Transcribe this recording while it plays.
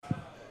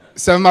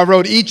Seven Mile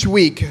Road, each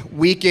week,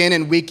 week in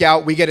and week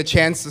out, we get a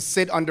chance to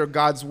sit under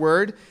God's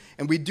Word,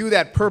 and we do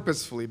that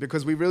purposefully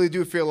because we really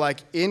do feel like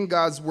in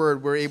God's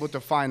Word we're able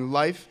to find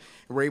life,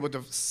 we're able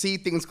to see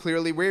things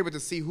clearly, we're able to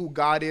see who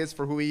God is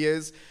for who He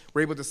is,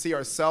 we're able to see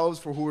ourselves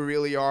for who we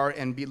really are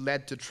and be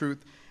led to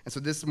truth. And so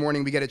this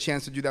morning we get a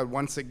chance to do that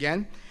once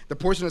again. The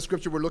portion of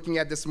Scripture we're looking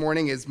at this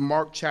morning is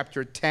Mark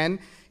chapter 10.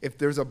 If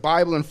there's a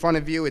Bible in front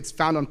of you, it's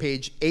found on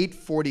page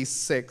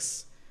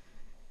 846.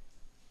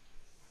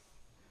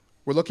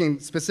 We're looking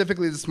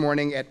specifically this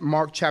morning at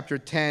Mark chapter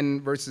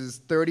 10,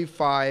 verses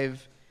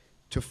 35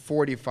 to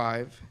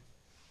 45.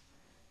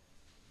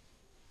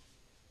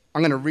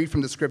 I'm going to read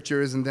from the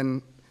Scriptures, and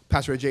then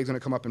Pastor AJ is going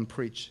to come up and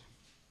preach.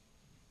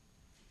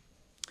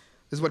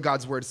 This is what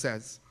God's Word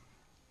says.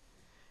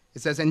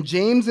 It says, "And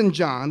James and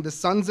John, the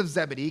sons of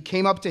Zebedee,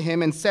 came up to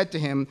him and said to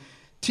him,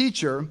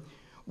 'Teacher,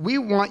 we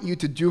want you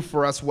to do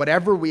for us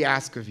whatever we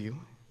ask of you.'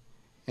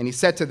 And he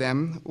said to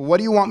them, 'What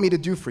do you want me to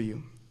do for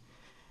you?'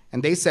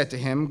 And they said to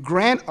him,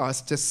 'Grant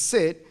us to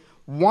sit,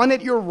 one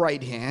at your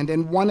right hand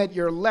and one at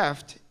your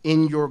left,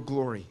 in your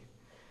glory.'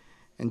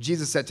 And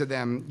Jesus said to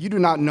them, 'You do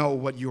not know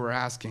what you are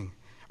asking.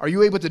 Are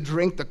you able to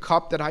drink the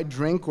cup that I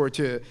drink, or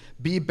to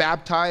be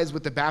baptized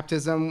with the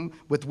baptism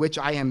with which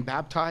I am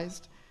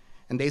baptized?'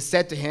 And they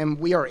said to him,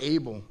 'We are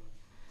able.'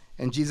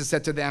 And Jesus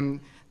said to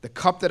them, 'The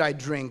cup that I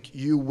drink,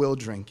 you will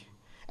drink.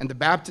 And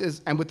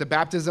with the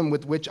baptism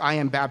with which I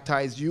am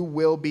baptized, you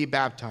will be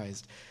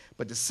baptized.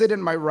 But to sit at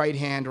my right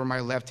hand or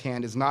my left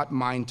hand is not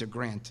mine to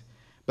grant,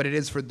 but it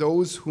is for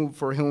those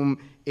for whom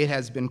it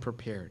has been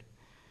prepared.'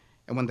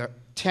 And when the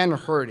 10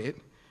 heard it,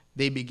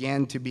 they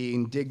began to be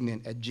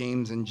indignant at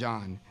James and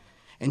John.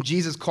 And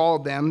Jesus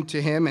called them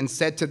to him and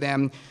said to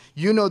them,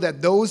 'You know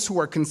that those who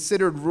are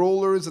considered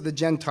rulers of the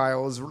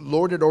Gentiles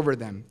lord it over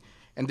them,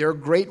 and their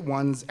great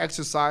ones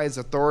exercise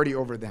authority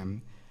over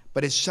them.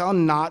 But it shall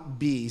not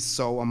be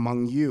so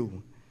among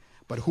you.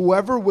 But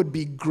whoever would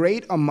be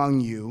great among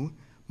you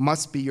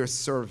must be your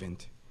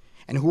servant,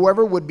 and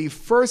whoever would be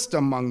first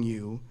among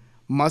you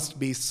must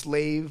be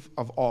slave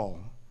of all.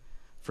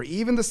 For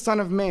even the Son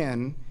of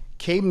Man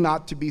came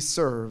not to be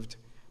served,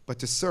 but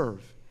to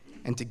serve,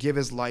 and to give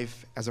his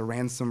life as a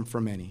ransom for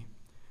many.'"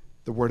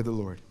 The word of the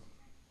Lord.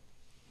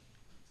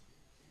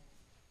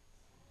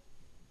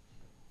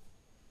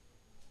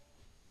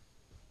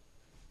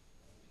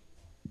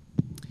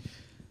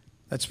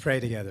 Let's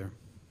pray together.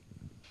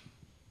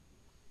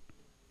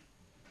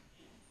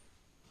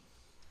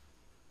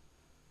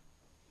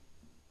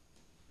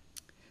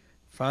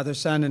 Father,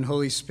 Son, and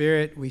Holy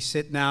Spirit, we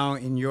sit now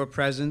in your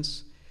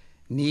presence,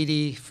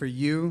 needy for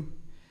you,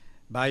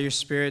 by your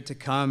Spirit, to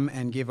come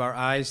and give our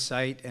eyes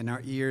sight and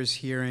our ears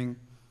hearing,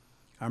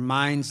 our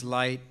minds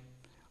light,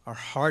 our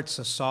hearts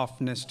a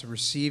softness to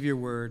receive your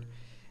word,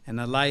 and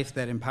a life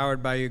that,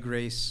 empowered by your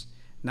grace,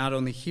 not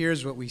only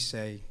hears what we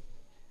say,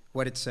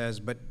 what it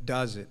says, but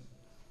does it.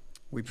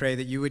 We pray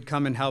that you would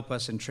come and help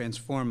us and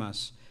transform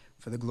us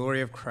for the glory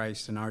of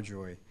Christ and our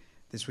joy.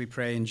 This we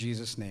pray in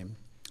Jesus' name.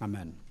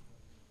 Amen.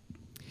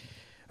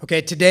 Okay,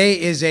 today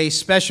is a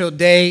special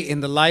day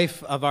in the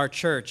life of our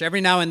church. Every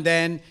now and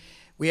then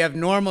we have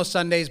normal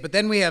Sundays, but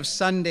then we have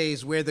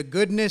Sundays where the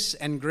goodness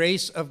and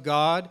grace of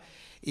God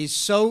is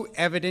so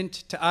evident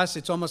to us,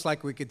 it's almost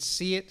like we could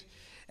see it,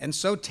 and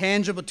so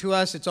tangible to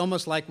us, it's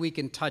almost like we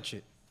can touch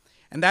it.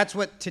 And that's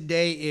what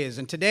today is.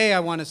 And today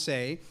I want to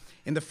say,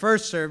 in the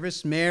first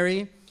service,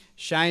 Mary,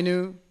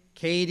 Shainu,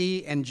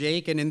 Katie, and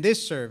Jake, and in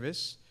this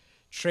service,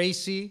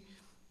 Tracy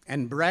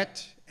and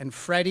Brett and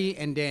Freddie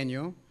and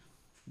Daniel,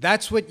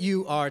 that's what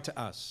you are to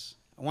us.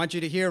 I want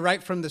you to hear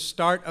right from the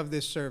start of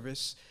this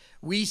service,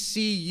 we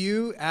see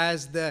you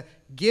as the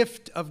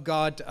gift of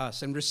God to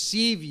us and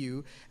receive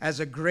you as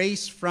a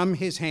grace from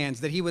his hands,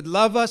 that he would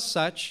love us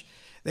such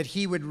that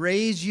he would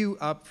raise you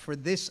up for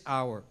this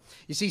hour.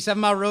 You see, 7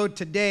 Mile Road,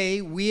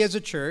 today, we as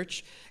a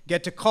church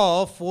get to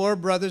call 4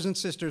 brothers and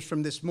sisters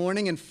from this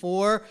morning and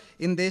 4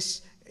 in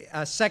this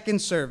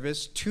second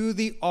service to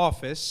the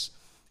office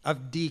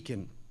of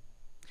deacon.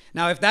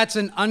 Now, if that's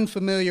an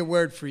unfamiliar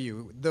word for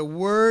you, the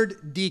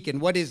word deacon,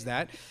 what is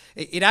that?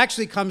 It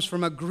actually comes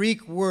from a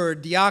Greek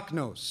word,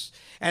 diakonos.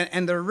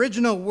 And the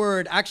original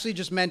word actually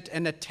just meant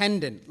an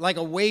attendant, like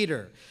a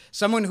waiter,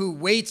 someone who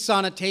waits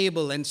on a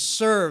table and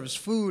serves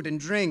food and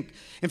drink.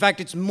 In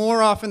fact, it's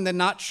more often than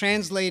not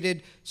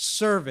translated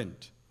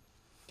servant.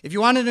 If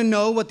you wanted to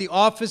know what the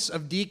office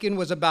of deacon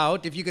was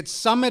about, if you could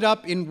sum it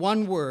up in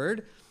one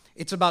word,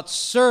 it's about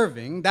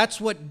serving.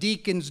 That's what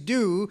deacons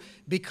do,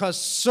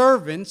 because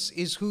servants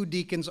is who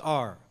deacons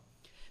are.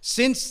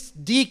 Since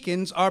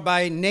deacons are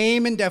by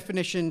name and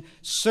definition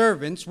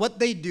servants, what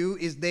they do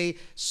is they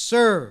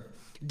serve.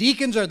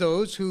 Deacons are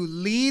those who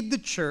lead the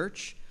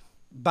church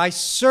by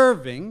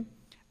serving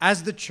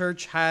as the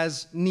church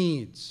has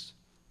needs.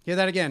 Hear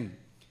that again.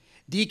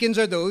 Deacons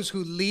are those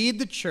who lead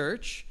the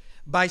church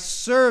by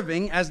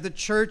serving as the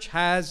church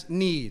has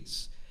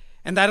needs.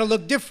 And that'll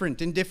look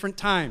different in different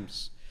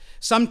times.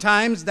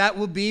 Sometimes that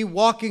will be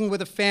walking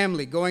with a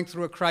family going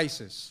through a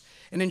crisis.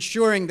 and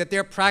ensuring that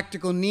their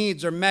practical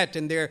needs are met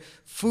and their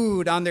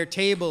food on their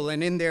table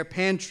and in their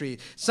pantry.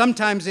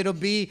 Sometimes it'll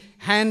be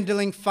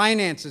handling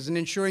finances and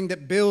ensuring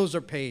that bills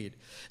are paid.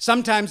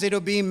 Sometimes it'll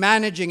be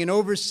managing and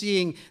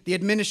overseeing the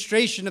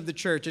administration of the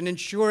church and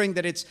ensuring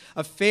that its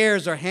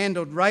affairs are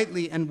handled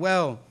rightly and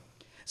well.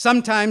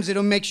 Sometimes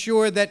it'll make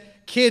sure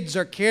that kids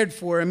are cared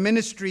for and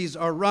ministries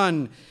are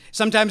run.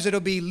 Sometimes it'll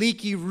be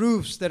leaky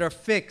roofs that are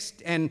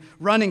fixed and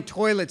running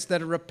toilets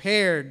that are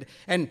repaired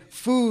and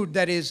food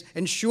that is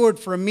ensured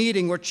for a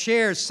meeting or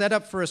chairs set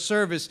up for a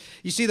service.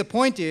 You see, the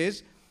point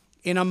is,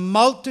 in a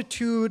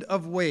multitude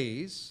of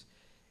ways,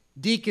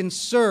 deacons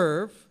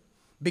serve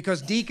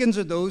because deacons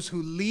are those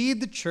who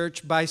lead the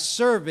church by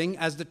serving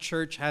as the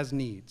church has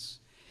needs.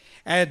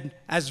 And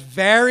as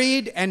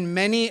varied and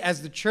many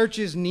as the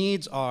church's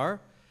needs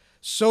are,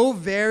 so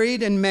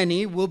varied and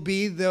many will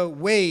be the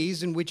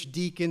ways in which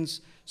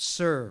deacons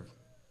serve.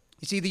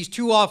 You see these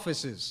two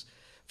offices.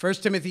 1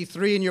 Timothy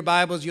 3 in your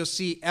Bibles, you'll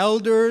see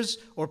elders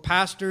or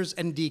pastors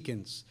and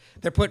deacons.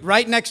 They're put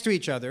right next to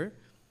each other.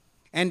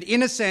 And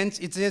in a sense,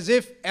 it's as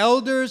if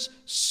elders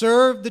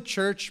serve the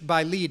church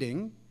by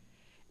leading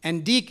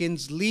and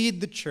deacons lead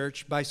the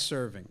church by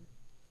serving.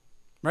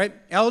 Right?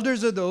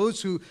 Elders are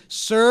those who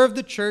serve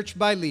the church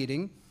by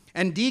leading,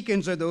 and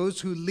deacons are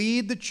those who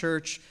lead the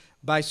church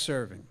by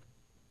serving.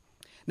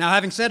 Now,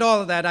 having said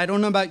all of that, I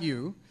don't know about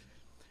you,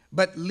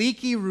 but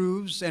leaky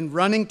roofs and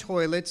running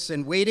toilets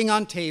and waiting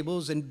on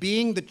tables and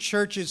being the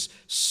church's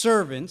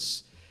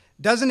servants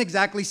doesn't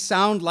exactly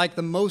sound like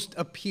the most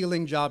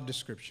appealing job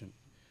description,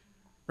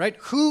 right?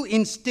 Who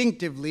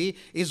instinctively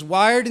is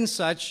wired in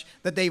such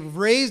that they've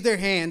raised their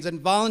hands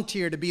and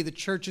volunteer to be the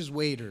church's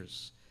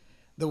waiters,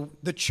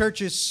 the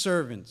church's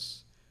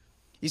servants?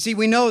 You see,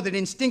 we know that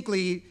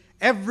instinctively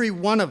every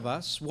one of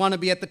us want to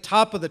be at the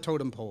top of the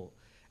totem pole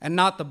and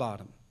not the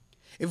bottom.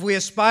 If we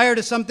aspire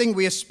to something,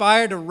 we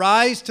aspire to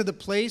rise to the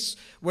place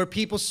where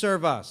people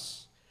serve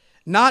us,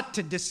 not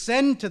to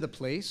descend to the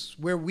place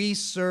where we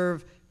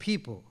serve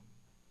people.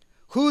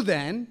 Who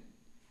then,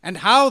 and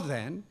how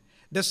then,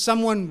 does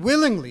someone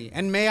willingly,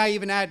 and may I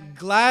even add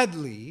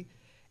gladly,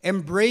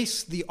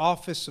 embrace the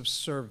office of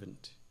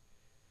servant?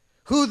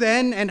 Who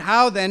then, and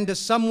how then, does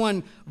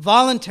someone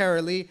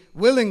voluntarily,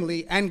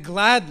 willingly, and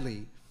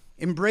gladly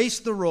embrace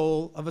the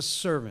role of a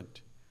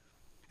servant?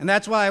 And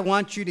that's why I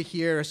want you to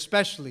hear,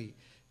 especially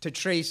to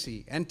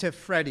Tracy, and to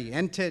Freddie,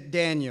 and to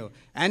Daniel,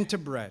 and to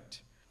Brett.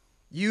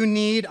 You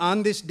need,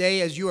 on this day,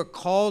 as you are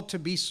called to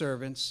be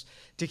servants,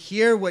 to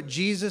hear what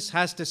Jesus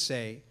has to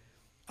say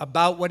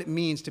about what it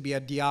means to be a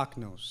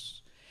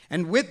diakonos.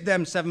 And with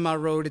them, 7 Mile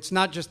Road, it's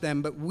not just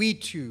them, but we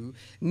too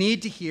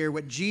need to hear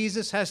what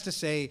Jesus has to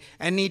say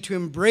and need to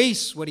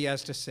embrace what he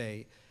has to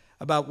say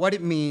about what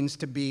it means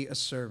to be a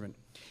servant.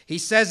 He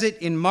says it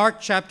in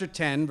Mark chapter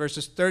 10,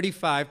 verses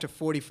 35 to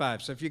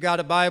 45. So if you got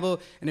a Bible,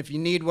 and if you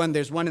need one,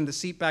 there's one in the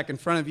seat back in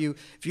front of you.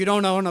 If you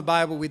don't own a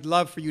Bible, we'd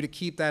love for you to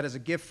keep that as a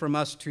gift from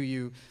us to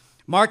you.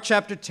 Mark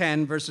chapter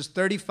 10, verses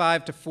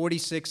 35 to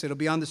 46. It'll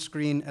be on the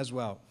screen as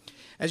well.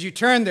 As you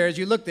turn there, as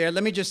you look there,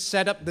 let me just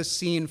set up the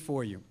scene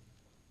for you.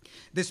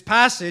 This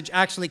passage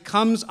actually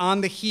comes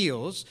on the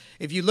heels.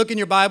 If you look in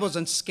your Bibles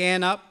and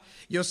scan up,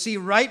 you'll see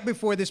right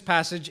before this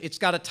passage, it's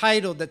got a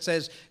title that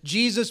says,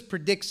 Jesus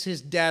predicts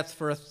his death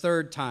for a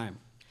third time.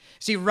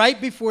 See, right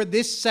before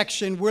this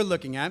section we're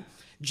looking at,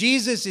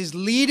 Jesus is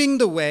leading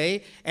the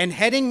way and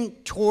heading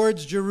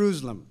towards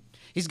Jerusalem.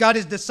 He's got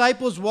his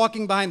disciples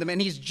walking behind them, and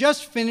he's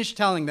just finished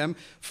telling them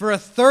for a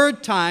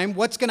third time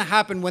what's going to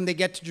happen when they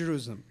get to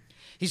Jerusalem.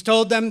 He's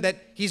told them that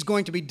he's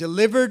going to be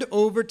delivered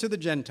over to the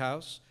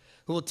Gentiles,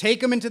 who will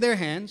take him into their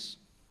hands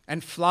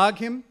and flog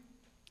him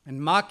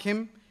and mock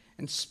him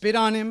and spit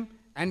on him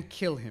and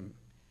kill him.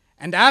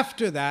 And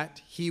after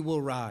that, he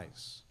will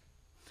rise.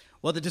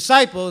 Well, the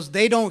disciples,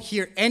 they don't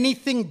hear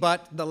anything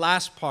but the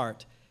last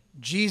part.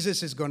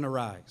 Jesus is going to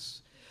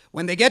rise.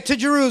 When they get to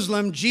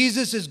Jerusalem,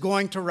 Jesus is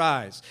going to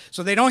rise.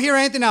 So they don't hear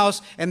anything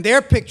else, and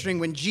they're picturing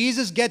when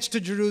Jesus gets to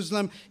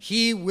Jerusalem,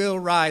 he will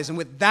rise. And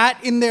with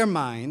that in their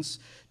minds,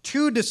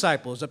 two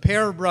disciples, a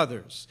pair of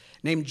brothers,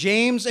 named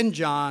James and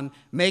John,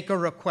 make a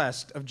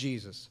request of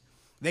Jesus.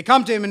 They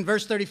come to him in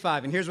verse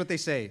 35, and here's what they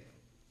say.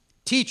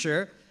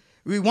 Teacher,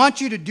 we want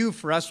you to do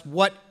for us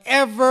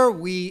whatever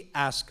we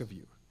ask of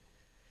you.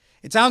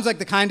 It sounds like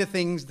the kind of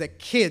things that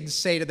kids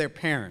say to their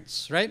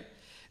parents, right?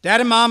 Dad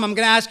and Mom, I'm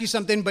going to ask you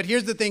something, but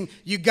here's the thing.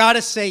 You got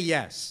to say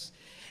yes.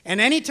 And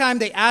anytime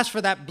they ask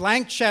for that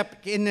blank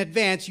check in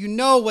advance, you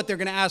know what they're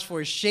going to ask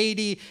for is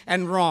shady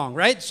and wrong,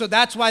 right? So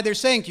that's why they're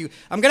saying to you,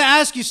 I'm going to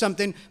ask you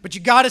something, but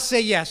you got to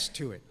say yes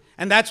to it.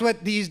 And that's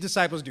what these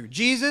disciples do.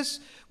 Jesus,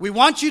 we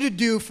want you to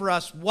do for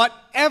us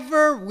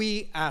whatever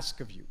we ask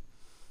of you.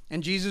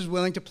 And Jesus is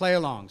willing to play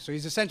along. So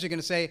he's essentially going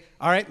to say,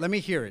 all right, let me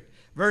hear it.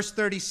 Verse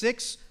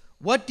 36,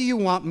 what do you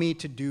want me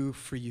to do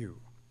for you?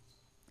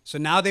 So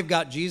now they've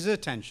got Jesus'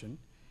 attention.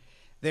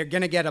 They're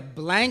going to get a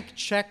blank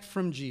check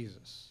from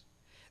Jesus.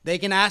 They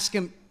can ask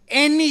him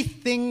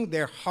anything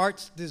their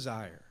hearts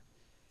desire.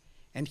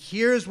 And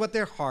here's what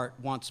their heart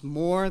wants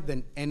more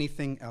than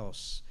anything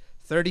else.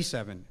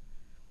 37,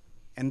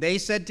 And they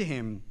said to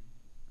him,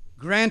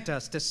 "Grant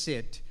us to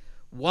sit,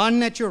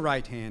 one at your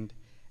right hand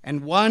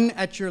and one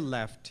at your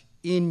left,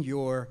 in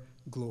your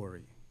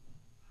glory."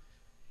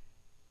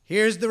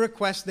 Here's the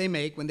request they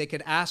make when they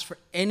could ask for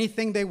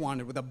anything they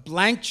wanted with a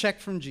blank check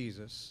from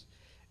Jesus.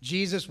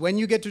 Jesus, when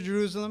you get to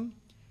Jerusalem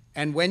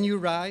and when you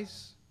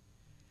rise,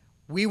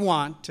 we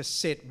want to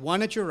sit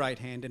one at your right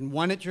hand and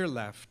one at your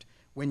left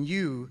when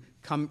you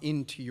come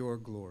into your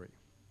glory.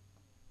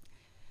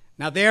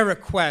 Now, their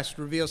request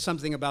reveals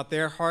something about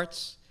their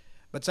hearts,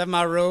 but 7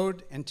 Mile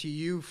Road, and to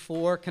you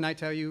 4, can I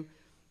tell you,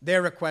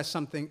 their request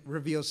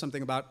reveals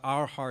something about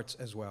our hearts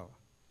as well.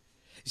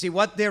 You see,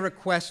 what their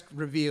request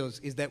reveals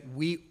is that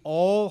we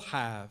all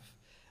have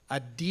a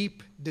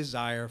deep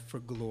desire for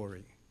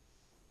glory.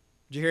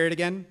 Did you hear it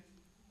again?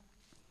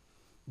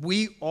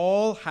 We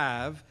all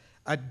have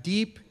a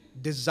deep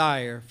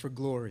desire for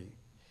glory.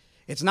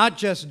 It's not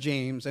just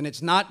James and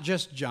it's not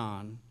just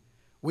John.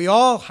 We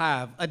all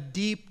have a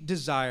deep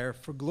desire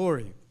for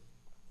glory.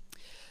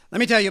 Let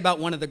me tell you about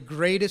one of the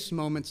greatest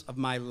moments of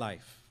my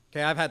life.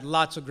 Okay, I've had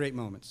lots of great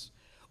moments.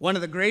 One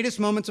of the greatest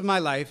moments of my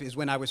life is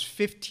when I was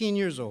 15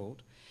 years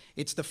old.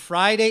 It's the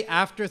Friday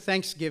after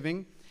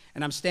Thanksgiving,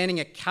 and I'm standing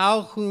at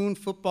Calhoun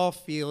Football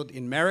Field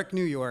in Merrick,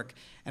 New York,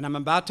 and I'm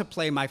about to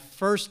play my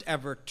first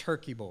ever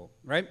Turkey Bowl,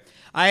 right?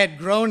 I had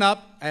grown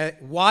up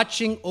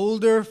watching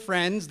older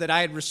friends that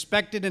I had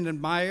respected and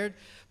admired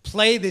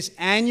play this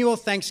annual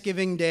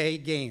Thanksgiving Day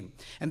game.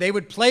 And they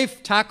would play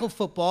tackle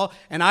football,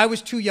 and I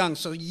was too young.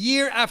 So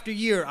year after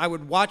year, I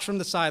would watch from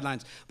the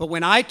sidelines. But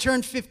when I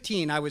turned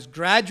 15, I was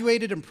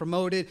graduated and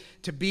promoted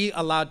to be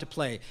allowed to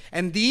play.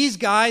 And these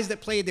guys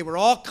that played, they were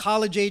all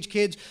college-age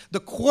kids. The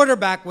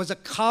quarterback was a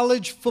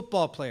college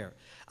football player.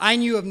 I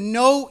knew of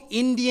no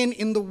Indian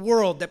in the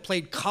world that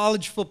played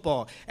college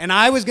football, and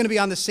I was going to be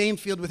on the same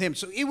field with him.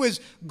 So it was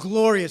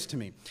glorious to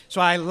me. So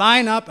I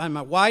line up, I'm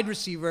a wide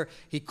receiver,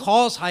 he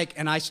calls hike,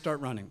 and I start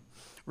running.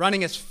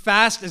 Running as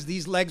fast as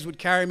these legs would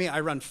carry me.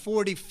 I run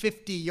 40,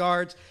 50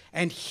 yards,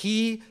 and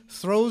he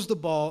throws the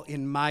ball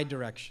in my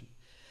direction.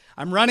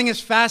 I'm running as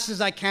fast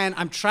as I can.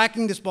 I'm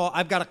tracking this ball.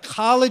 I've got a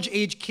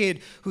college-age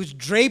kid who's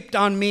draped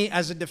on me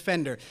as a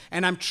defender.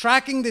 And I'm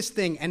tracking this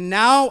thing. And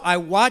now I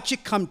watch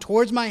it come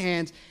towards my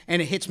hands, and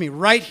it hits me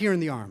right here in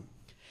the arm.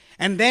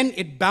 And then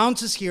it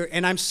bounces here,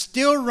 and I'm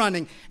still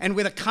running. And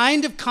with a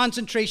kind of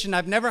concentration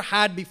I've never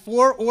had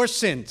before or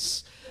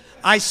since,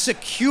 I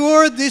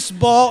secure this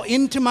ball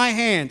into my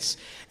hands.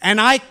 And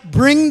I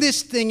bring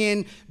this thing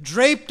in,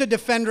 drape the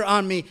defender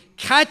on me,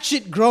 catch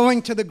it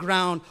growing to the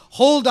ground,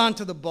 hold on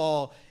to the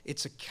ball.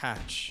 It's a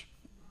catch.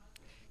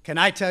 Can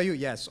I tell you?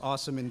 Yes,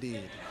 awesome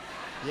indeed.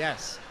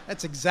 Yes,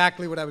 that's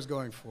exactly what I was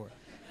going for.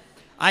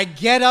 I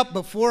get up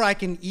before I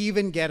can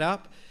even get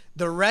up.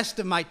 The rest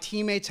of my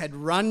teammates had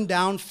run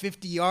down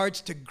 50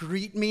 yards to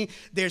greet me.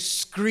 They're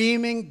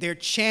screaming, they're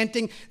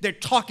chanting, they're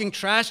talking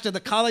trash to the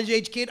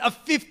college-age kid. A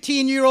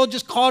 15-year-old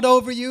just caught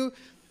over you.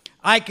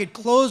 I could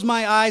close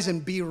my eyes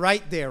and be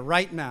right there,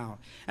 right now.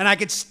 And I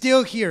could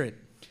still hear it.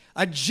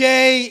 A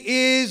J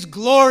is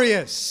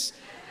glorious.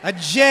 A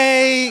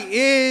J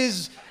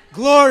is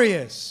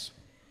glorious.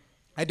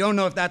 I don't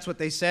know if that's what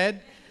they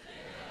said,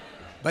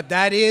 but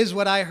that is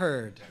what I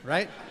heard,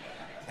 right?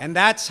 And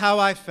that's how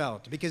I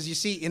felt. Because you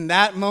see, in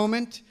that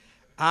moment,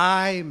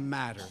 I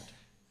mattered.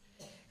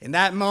 In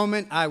that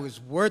moment, I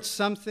was worth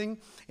something.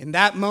 In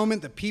that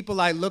moment, the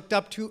people I looked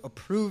up to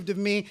approved of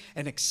me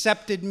and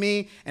accepted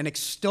me and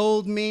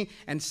extolled me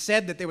and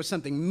said that there was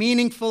something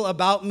meaningful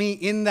about me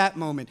in that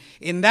moment.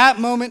 In that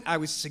moment, I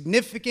was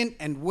significant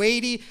and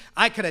weighty.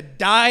 I could have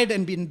died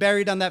and been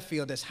buried on that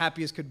field as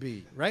happy as could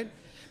be, right?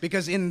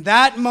 Because in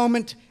that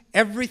moment,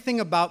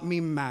 everything about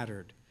me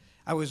mattered.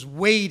 I was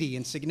weighty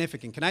and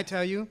significant. Can I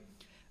tell you?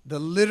 The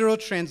literal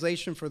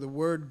translation for the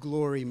word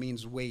glory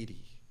means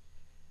weighty,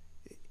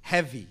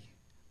 heavy,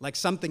 like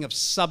something of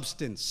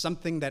substance,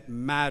 something that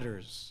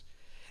matters.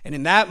 And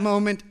in that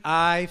moment,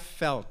 I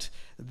felt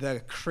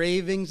the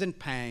cravings and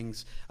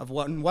pangs of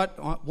what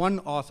one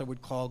author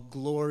would call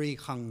glory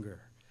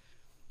hunger.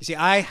 You see,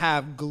 I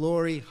have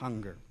glory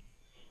hunger.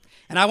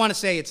 And I want to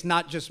say it's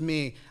not just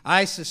me.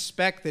 I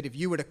suspect that if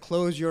you were to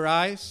close your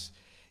eyes,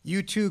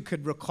 you too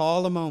could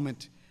recall a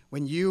moment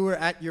when you were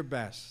at your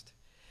best.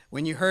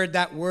 When you heard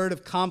that word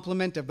of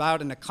compliment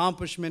about an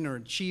accomplishment or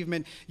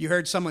achievement, you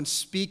heard someone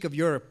speak of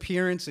your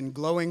appearance in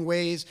glowing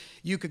ways,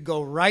 you could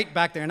go right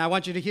back there. And I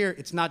want you to hear,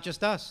 it's not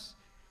just us.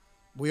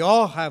 We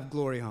all have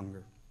glory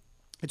hunger.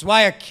 It's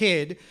why a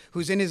kid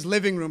who's in his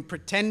living room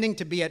pretending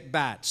to be at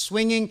bat,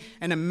 swinging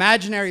an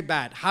imaginary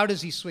bat, how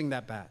does he swing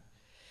that bat?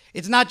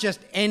 It's not just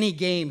any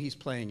game he's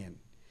playing in.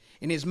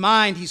 In his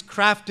mind, he's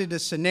crafted a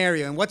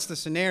scenario. And what's the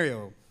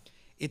scenario?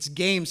 It's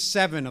Game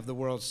 7 of the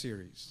World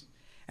Series.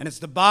 And it's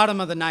the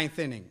bottom of the 9th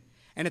inning.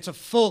 And it's a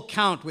full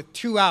count with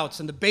 2 outs,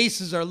 and the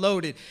bases are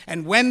loaded.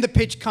 And when the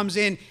pitch comes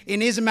in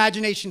his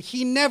imagination,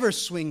 he never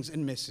swings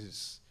and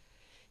misses.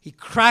 He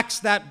cracks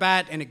that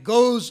bat, and it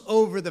goes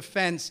over the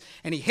fence,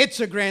 and he hits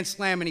a grand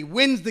slam, and he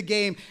wins the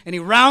game, and he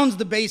rounds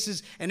the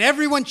bases, and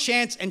everyone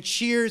chants and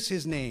cheers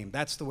his name.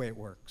 That's the way it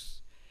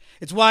works.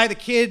 It's why the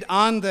kid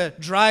on the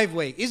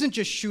driveway isn't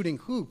just shooting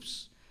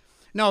hoops.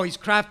 No, he's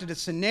crafted a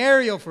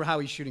scenario for how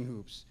he's shooting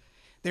hoops.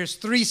 There's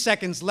 3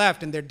 seconds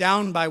left, and they're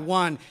down by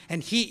 1,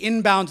 and he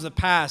inbounds the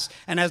pass.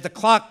 And as the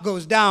clock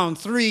goes down,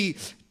 3,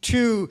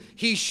 2,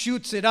 he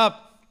shoots it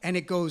up, and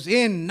it goes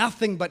in,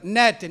 nothing but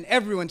net, and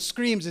everyone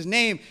screams his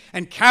name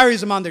and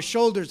carries him on their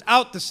shoulders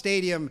out the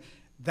stadium.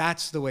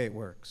 That's the way it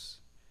works.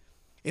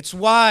 It's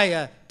why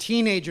a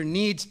teenager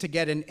needs to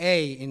get an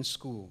A in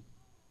school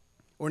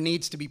or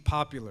needs to be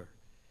popular.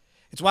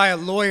 It's why a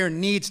lawyer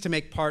needs to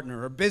make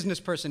partner or a business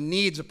person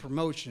needs a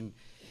promotion.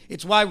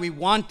 It's why we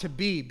want to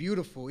be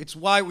beautiful. It's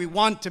why we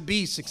want to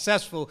be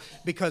successful,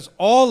 because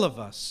all of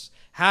us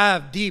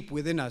have deep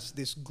within us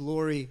this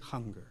glory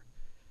hunger.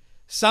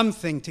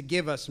 Something to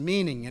give us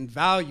meaning and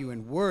value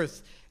and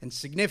worth and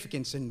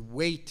significance and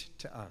weight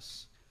to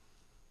us.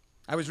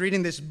 I was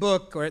reading this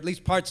book, or at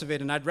least parts of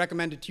it, and I'd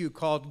recommend it to you,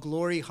 called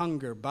Glory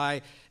Hunger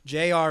by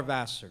J.R.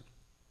 Vassar.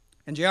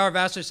 And J.R.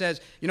 Vassar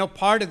says,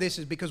 part of this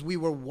is because we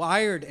were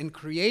wired and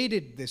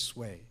created this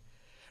way.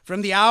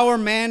 From the hour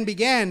man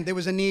began, there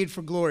was a need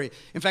for glory.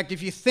 In fact,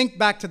 if you think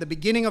back to the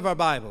beginning of our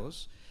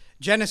Bibles,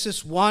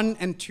 Genesis 1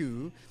 and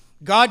 2,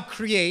 God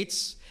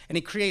creates, and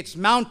he creates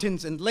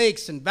mountains and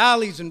lakes and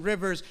valleys and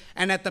rivers,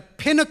 and at the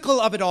pinnacle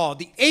of it all,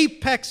 the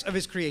apex of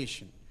his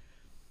creation,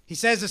 he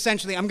says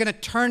essentially, I'm going to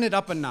turn it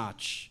up a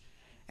notch.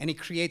 And he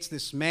creates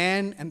this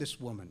man and this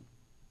woman.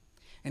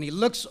 And he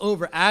looks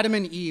over Adam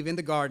and Eve in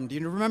the garden. Do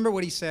you remember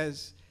what he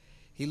says?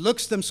 He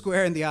looks them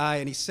square in the eye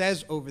and he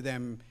says over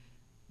them,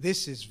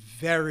 this is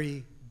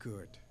very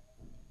good.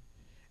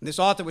 And this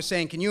author was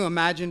saying, can you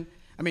imagine?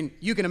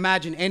 You can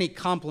imagine any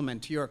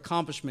compliment to your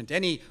accomplishment,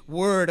 any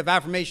word of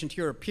affirmation to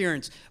your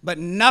appearance, but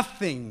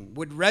nothing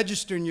would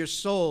register in your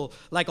soul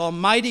like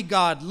Almighty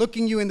God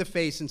looking you in the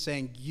face and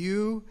saying,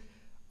 you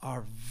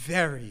are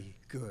very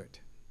good.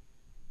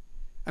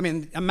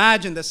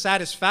 Imagine the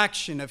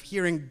satisfaction of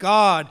hearing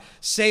God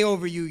say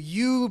over you,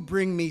 you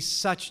bring me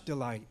such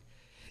delight.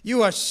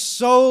 You are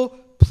so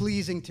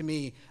pleasing to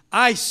me.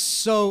 I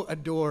so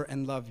adore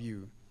and love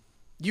you.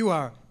 You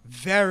are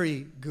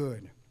very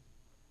good.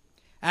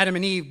 Adam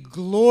and Eve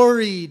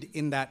gloried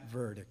in that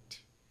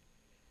verdict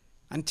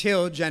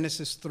until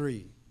Genesis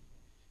 3.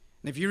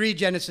 And if you read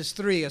Genesis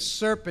 3, a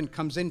serpent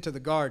comes into the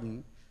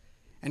garden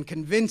and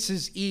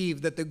convinces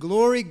Eve that the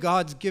glory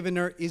God's given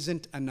her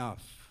isn't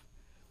enough,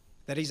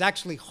 that he's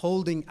actually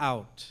holding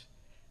out,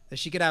 that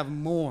she could have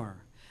more,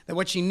 that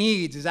what she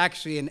needs is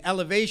actually an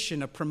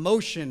elevation, a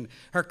promotion.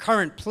 Her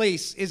current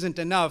place isn't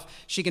enough.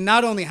 She can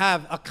not only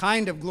have a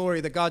kind of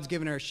glory that God's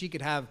given her, she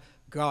could have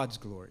God's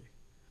glory.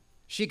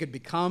 She could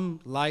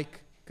become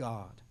like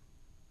God.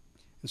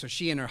 And so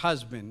she and her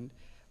husband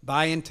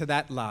buy into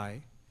that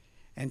lie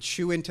and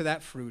chew into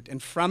that fruit.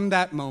 And from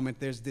that moment,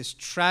 there's this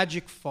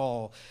tragic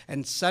fall.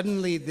 And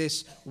suddenly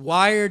this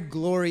wired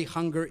glory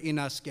hunger in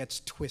us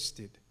gets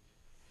twisted.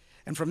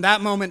 And from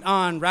that moment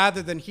on,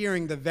 rather than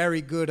hearing the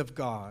very good of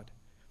God,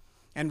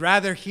 and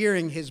rather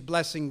hearing his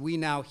blessing, we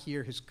now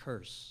hear his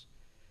curse.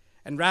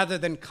 And rather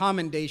than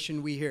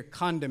commendation, we hear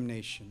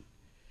condemnation.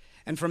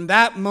 And from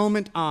that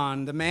moment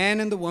on, the man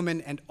and the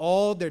woman and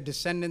all their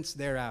descendants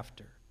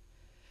thereafter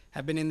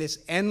have been in this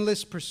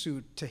endless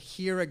pursuit to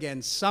hear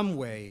again some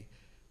way,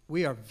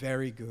 we are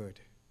very good.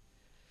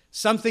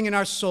 Something in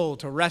our soul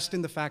to rest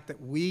in the fact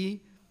that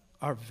we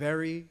are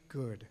very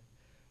good,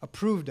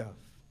 approved of,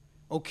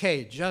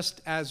 okay,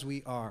 just as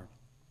we are.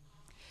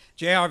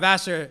 J.R.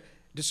 Vassar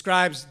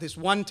describes this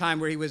one time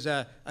where he was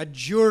a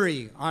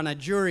jury on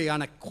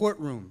a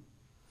courtroom.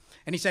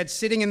 And he said,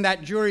 sitting in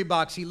that jury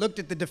box, he looked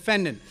at the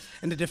defendant.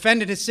 And the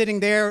defendant is sitting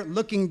there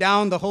looking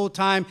down the whole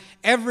time.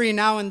 Every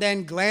now and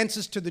then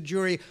glances to the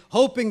jury,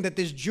 hoping that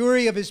this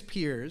jury of his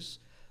peers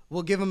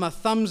will give him a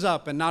thumbs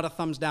up and not a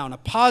thumbs down, a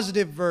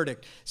positive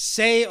verdict,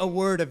 say a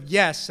word of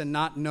yes and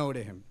not no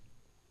to him.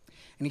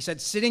 And he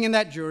said, sitting in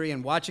that jury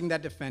and watching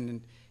that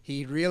defendant,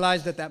 he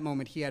realized at that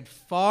moment he had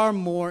far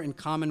more in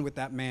common with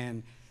that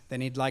man than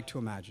he'd like to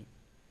imagine.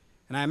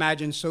 And I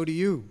imagine so do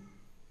you,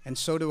 and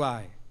so do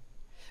I.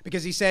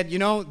 Because he said,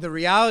 the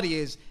reality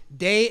is,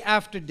 day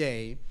after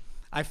day,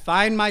 I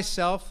find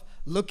myself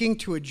looking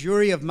to a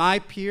jury of my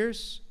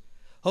peers,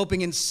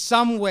 hoping in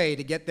some way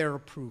to get their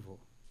approval,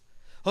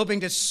 hoping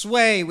to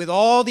sway with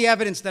all the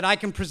evidence that I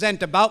can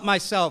present about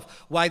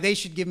myself why they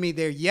should give me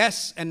their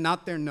yes and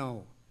not their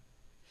no.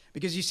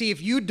 Because you see,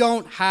 if you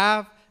don't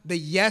have the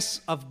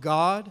yes of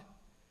God,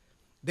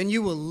 then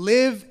you will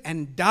live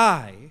and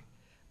die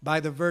by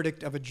the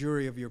verdict of a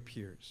jury of your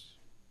peers.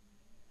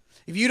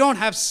 If you don't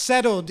have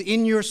settled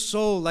in your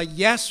soul a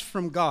yes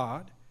from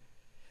God,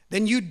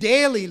 then you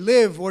daily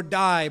live or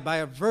die by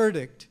a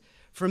verdict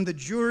from the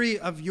jury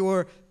of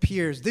your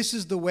peers. This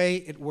is the way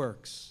it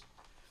works.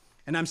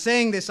 And I'm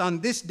saying this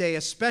on this day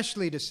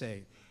especially to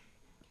say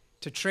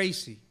to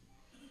Tracy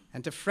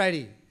and to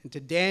Freddie and to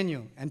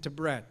Daniel and to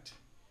Brett,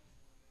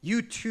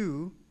 you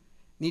too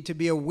need to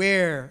be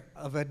aware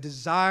of a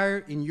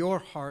desire in your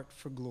heart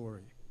for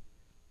glory.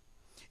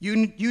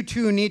 You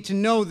too need to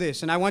know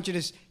this, and I want you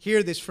to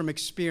hear this from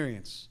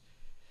experience.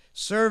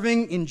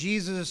 Serving in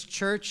Jesus'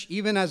 church,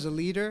 even as a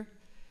leader,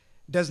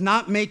 does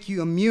not make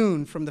you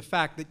immune from the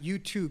fact that you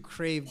too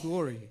crave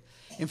glory.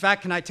 In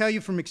fact, can I tell you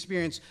from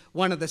experience,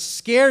 one of the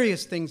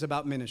scariest things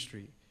about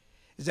ministry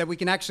is that we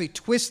can actually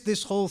twist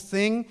this whole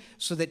thing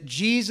so that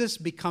Jesus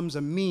becomes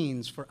a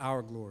means for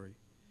our glory.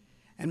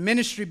 And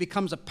ministry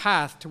becomes a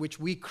path to which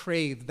we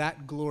crave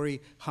that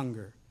glory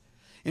hunger.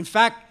 In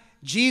fact,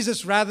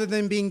 Jesus, rather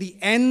than being the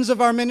ends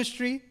of our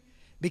ministry,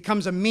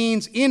 becomes a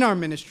means in our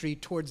ministry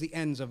towards the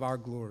ends of our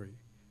glory.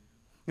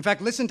 In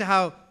fact, listen to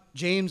how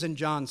James and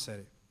John said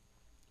it.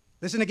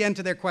 Listen again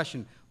to their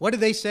question. What did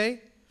they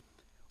say?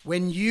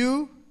 When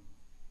you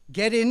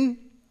get in,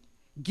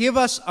 give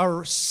us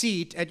a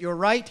seat at your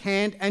right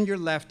hand and your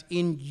left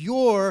in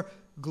your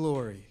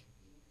glory.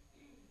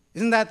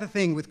 Isn't that the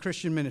thing with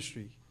Christian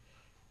ministry?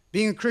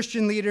 Being a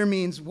Christian leader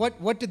means,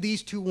 what do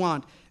these two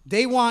want?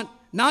 They want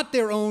not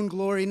their own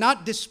glory,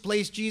 not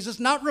displace Jesus,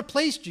 not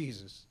replace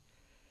Jesus.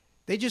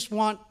 They just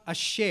want a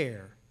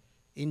share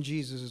in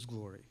Jesus'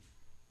 glory.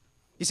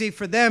 You see,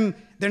 for them,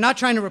 they're not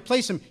trying to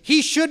replace him.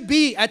 He should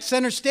be at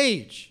center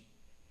stage.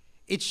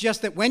 It's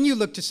just that when you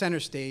look to center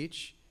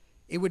stage,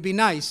 it would be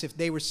nice if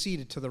they were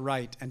seated to the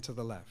right and to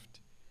the left.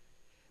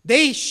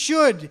 They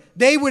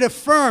would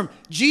affirm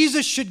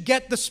Jesus should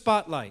get the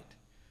spotlight.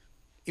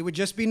 It would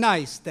just be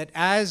nice that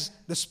as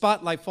the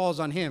spotlight falls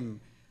on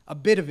him, a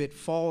bit of it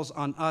falls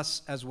on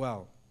us as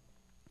well.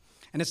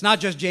 And it's not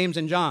just James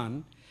and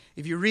John.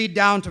 If you read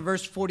down to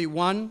verse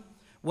 41,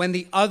 when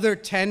the other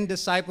 10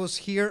 disciples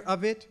hear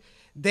of it,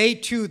 they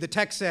too, the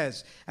text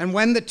says, and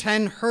when the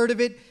 10 heard of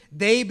it,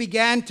 they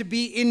began to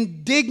be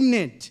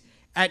indignant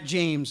at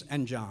James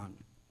and John.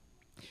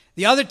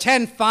 The other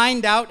 10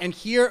 find out and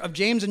hear of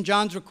James and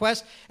John's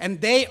request,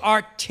 and they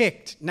are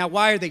ticked. Now,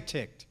 why are they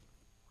ticked?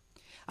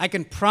 I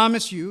can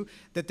promise you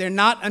that they're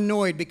not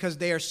annoyed because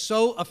they are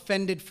so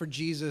offended for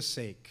Jesus'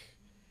 sake.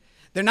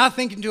 They're not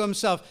thinking to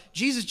themselves,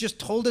 Jesus just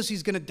told us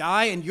he's going to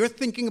die and you're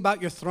thinking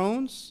about your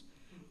thrones?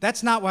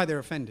 That's not why they're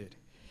offended.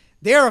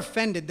 They're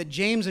offended that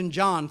James and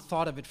John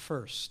thought of it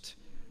first.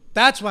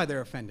 That's why they're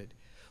offended.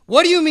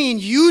 What do you mean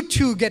you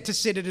two get to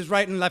sit at his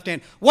right and left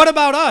hand? What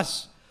about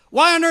us?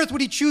 Why on earth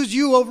would he choose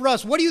you over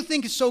us? What do you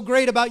think is so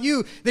great about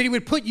you that he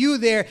would put you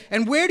there?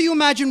 And where do you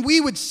imagine we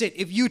would sit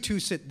if you two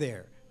sit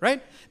there?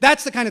 Right?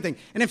 That's the kind of thing.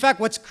 And in fact,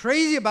 what's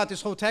crazy about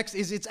this whole text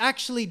is it's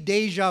actually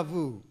deja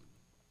vu.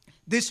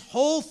 This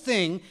whole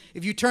thing,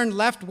 if you turn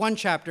left one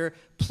chapter,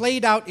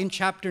 played out in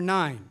chapter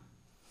 9.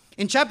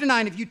 In chapter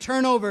 9, if you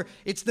turn over,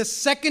 it's the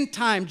second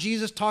time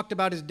Jesus talked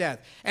about his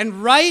death.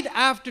 And right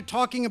after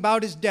talking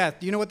about his death,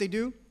 do you know what they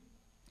do?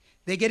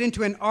 They get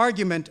into an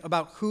argument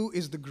about who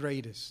is the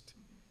greatest.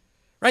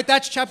 Right?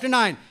 That's chapter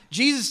 9.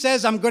 Jesus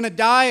says, I'm going to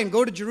die and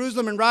go to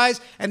Jerusalem and rise.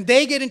 And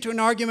they get into an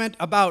argument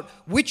about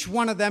which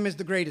one of them is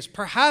the greatest.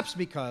 Perhaps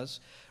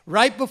because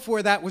right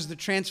before that was the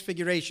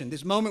transfiguration,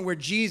 this moment where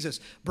Jesus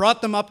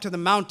brought them up to the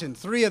mountain,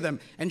 3 of them,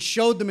 and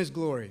showed them his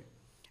glory.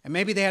 And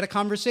maybe they had a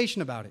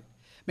conversation about it.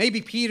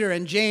 Maybe Peter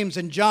and James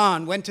and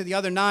John went to the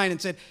other 9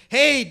 and said,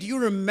 hey, do you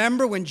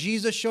remember when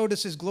Jesus showed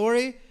us his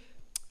glory?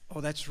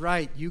 Oh, that's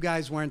right. You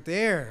guys weren't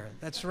there.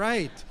 That's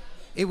right.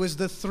 It was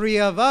the 3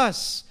 of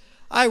us.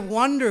 I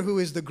wonder who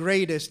is the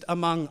greatest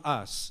among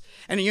us.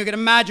 And you can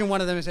imagine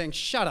one of them saying,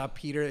 shut up,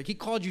 Peter. He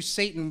called you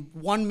Satan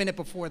 1 minute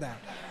before that,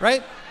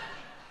 right?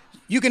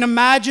 You can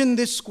imagine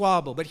this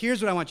squabble. But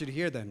here's what I want you to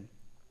hear then.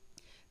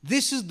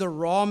 This is the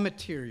raw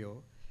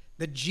material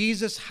that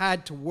Jesus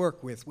had to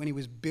work with when he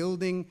was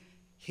building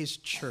his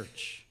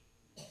church.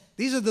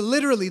 These are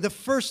literally the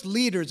first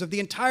leaders of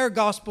the entire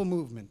gospel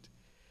movement.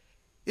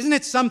 Isn't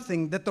it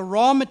something that the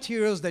raw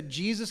materials that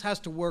Jesus has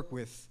to work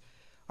with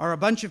are a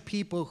bunch of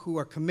people who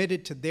are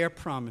committed to their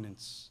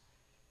prominence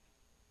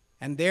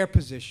and their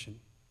position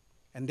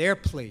and their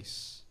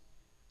place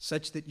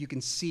such that you can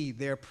see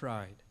their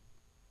pride.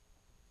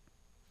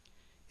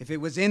 If it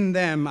was in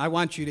them, I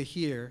want you to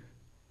hear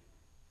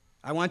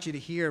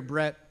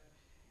Brett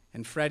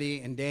and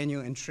Freddie and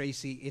Daniel and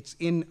Tracy. It's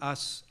in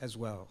us as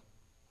well.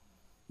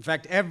 In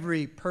fact,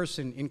 every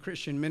person in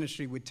Christian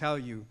ministry would tell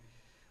you,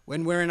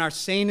 when we're in our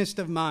sanest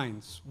of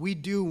minds, we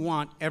do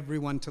want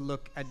everyone to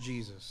look at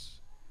Jesus.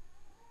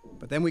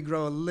 But then we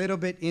grow a little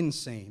bit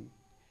insane,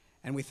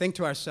 and we think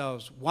to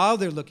ourselves, while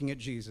they're looking at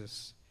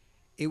Jesus,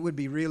 it would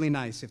be really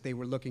nice if they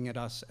were looking at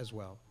us as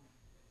well.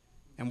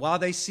 And while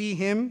they see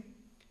him,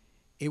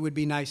 it would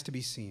be nice to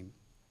be seen.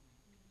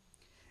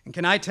 And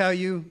can I tell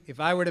you, if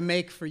I were to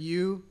make for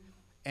you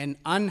an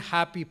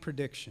unhappy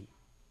prediction,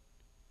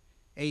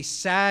 a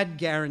sad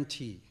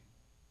guarantee,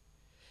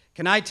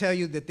 can I tell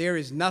you that there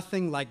is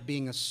nothing like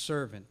being a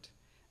servant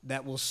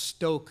that will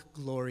stoke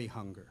glory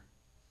hunger?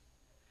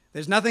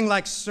 There's nothing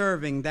like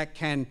serving that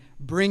can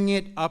bring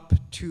it up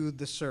to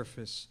the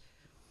surface.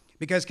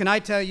 Because can I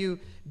tell you,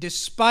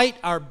 despite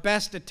our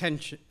best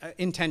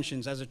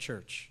intentions as a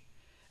church,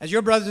 as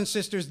your brothers and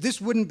sisters,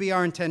 this wouldn't be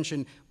our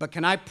intention, but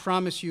can I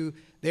promise you,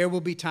 there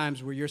will be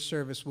times where your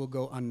service will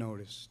go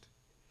unnoticed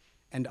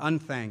and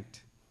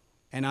unthanked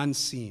and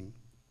unseen.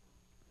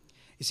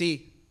 You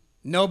see,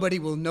 nobody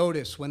will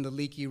notice when the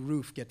leaky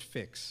roof gets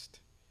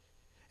fixed.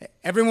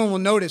 Everyone will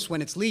notice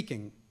when it's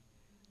leaking.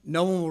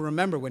 No one will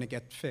remember when it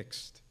gets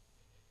fixed.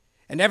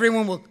 And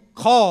everyone will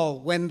call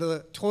when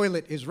the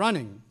toilet is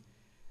running.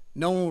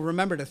 No one will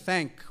remember to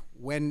thank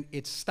when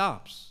it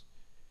stops.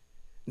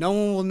 No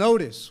one will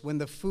notice when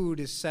the food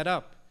is set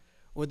up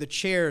or the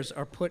chairs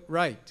are put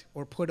right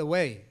or put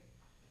away.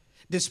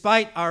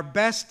 Despite our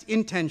best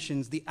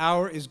intentions, the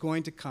hour is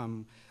going to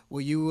come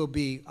where you will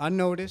be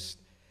unnoticed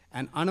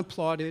and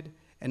unapplauded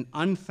and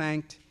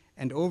unthanked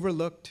and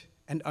overlooked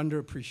and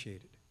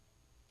underappreciated.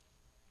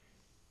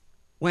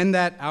 When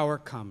that hour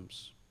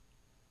comes,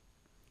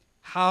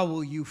 how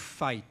will you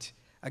fight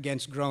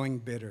against growing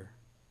bitter?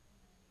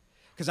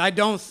 Because I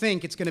don't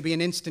think it's going to be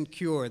an instant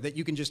cure, that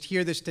you can just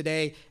hear this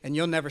today and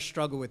you'll never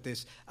struggle with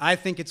this. I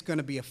think it's going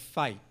to be a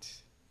fight.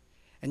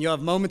 And you'll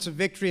have moments of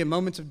victory and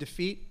moments of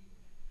defeat.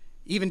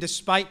 Even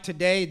despite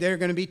today, there are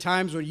going to be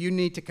times where you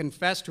need to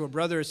confess to a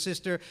brother or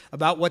sister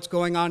about what's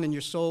going on in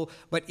your soul.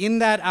 But in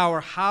that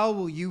hour, how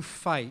will you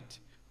fight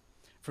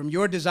from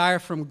your desire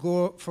for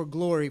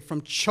glory,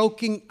 from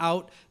choking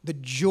out the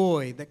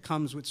joy that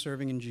comes with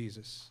serving in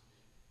Jesus?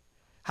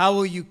 How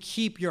will you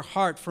keep your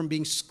heart from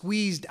being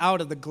squeezed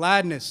out of the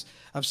gladness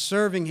of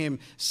serving him,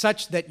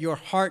 such that your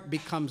heart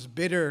becomes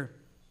bitter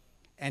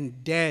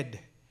and dead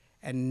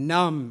and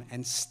numb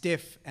and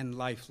stiff and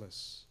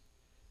lifeless?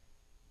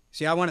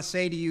 See, I want to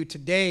say to you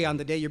today, on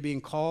the day you're being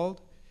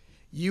called,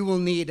 you will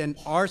need an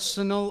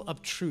arsenal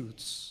of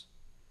truths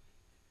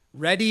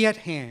ready at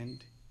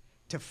hand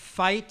to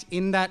fight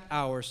in that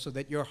hour so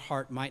that your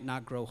heart might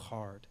not grow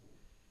hard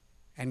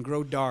and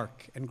grow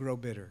dark and grow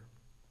bitter.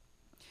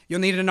 You'll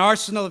need an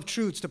arsenal of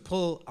truths to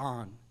pull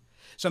on.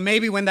 So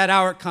maybe when that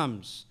hour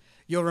comes,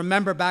 you'll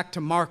remember back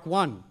to Mark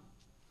 1,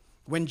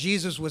 when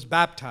Jesus was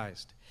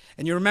baptized.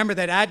 And you remember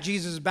that at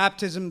Jesus'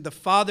 baptism, the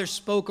Father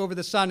spoke over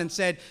the Son and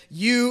said,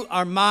 "You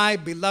are my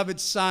beloved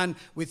Son.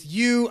 With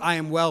you I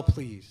am well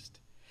pleased."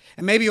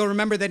 And maybe you'll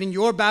remember that in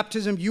your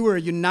baptism, you were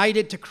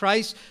united to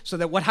Christ so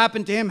that what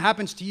happened to him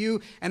happens to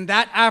you. And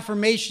that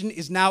affirmation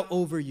is now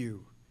over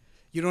you.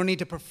 You don't need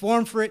to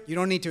perform for it. You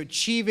don't need to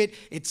achieve it.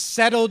 It's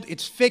settled.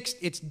 It's fixed.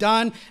 It's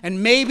done.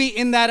 And maybe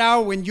in that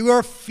hour when you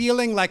are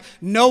feeling like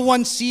no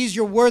one sees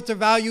your worth or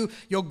value,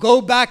 you'll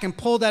go back and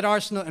pull that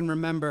arsenal and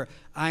remember,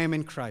 I am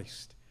in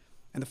Christ.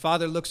 And the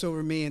Father looks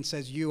over me and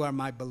says, "You are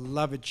my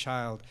beloved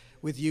child.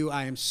 With you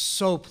I am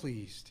so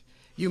pleased.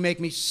 You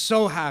make me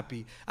so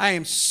happy. I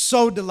am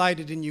so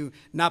delighted in you,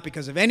 not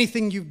because of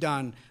anything you've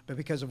done, but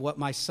because of what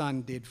my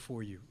Son did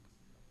for you."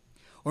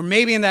 Or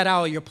maybe in that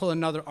hour you'll pull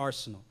another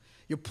arsenal.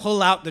 You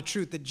pull out the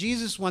truth that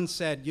Jesus once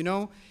said,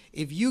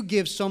 if you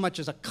give so much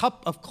as a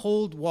cup of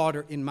cold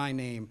water in my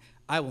name,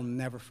 I will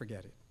never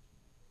forget it.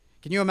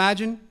 Can you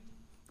imagine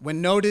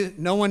when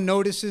no one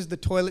notices the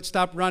toilet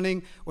stopped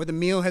running, or the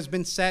meal has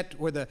been set,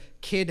 or the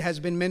kid has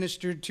been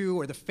ministered to,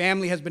 or the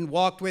family has been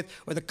walked with,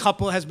 or the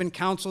couple has been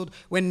counseled,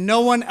 when no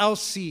one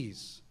else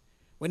sees,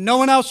 when no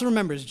one else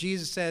remembers,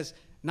 Jesus says,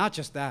 not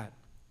just that,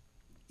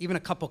 even a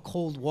cup of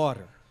cold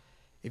water.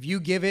 If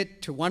you give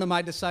it to one of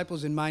my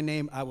disciples in my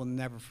name, I will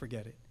never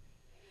forget it.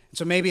 And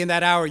so maybe in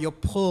that hour, you'll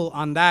pull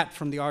on that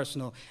from the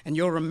arsenal, and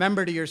you'll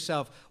remember to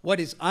yourself, what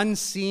is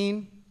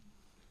unseen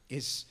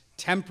is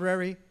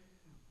temporary.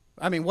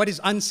 What is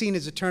unseen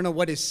is eternal.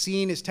 What is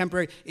seen is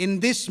temporary.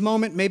 In this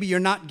moment, maybe you're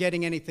not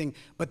getting anything,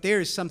 but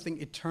there is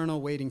something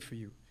eternal waiting for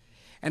you.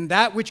 And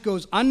that which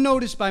goes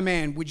unnoticed by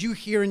man, would you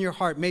hear in your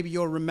heart, maybe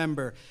you'll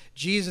remember.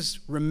 Jesus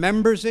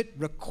remembers it,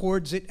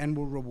 records it, and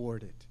will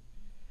reward it.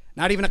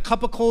 Not even a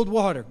cup of cold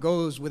water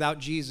goes without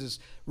Jesus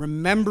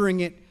remembering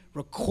it,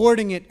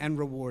 recording it, and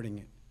rewarding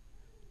it.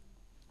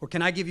 Or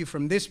can I give you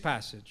from this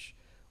passage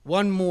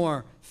one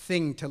more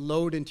thing to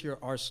load into your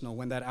arsenal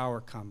when that hour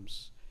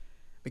comes?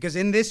 Because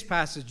in this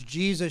passage,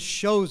 Jesus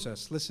shows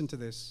us, listen to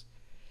this,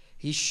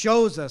 he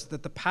shows us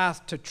that the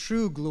path to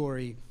true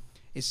glory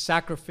is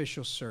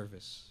sacrificial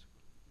service.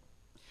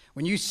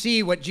 When you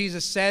see what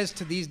Jesus says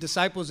to these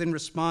disciples in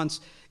response,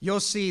 you'll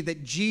see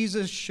that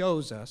Jesus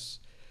shows us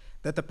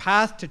that the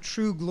path to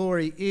true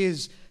glory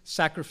is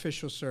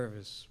sacrificial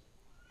service.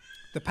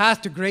 The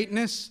path to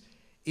greatness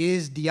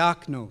is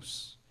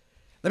diakonos.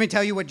 Let me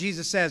tell you what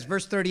Jesus says.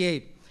 Verse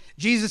 38.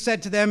 Jesus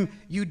said to them,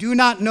 "You do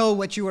not know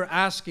what you are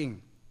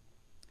asking.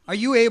 Are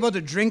you able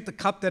to drink the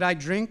cup that I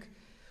drink,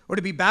 or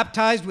to be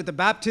baptized with the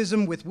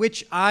baptism with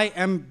which I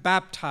am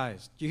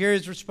baptized?" Do you hear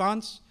his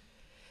response?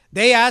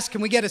 They ask,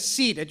 "Can we get a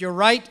seat at your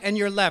right and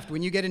your left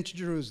when you get into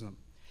Jerusalem?"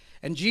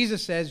 And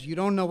Jesus says, "You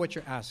don't know what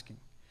you're asking.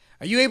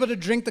 Are you able to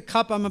drink the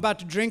cup I'm about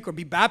to drink, or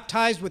be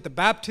baptized with the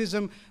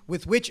baptism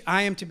with which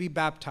I am to be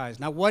baptized?"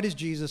 Now, what is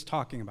Jesus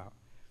talking about?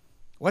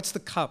 What's the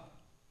cup?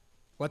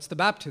 What's the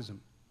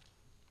baptism?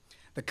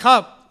 The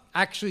cup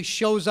actually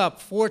shows up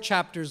 4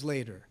 chapters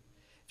later.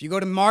 If you go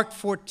to Mark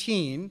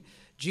 14,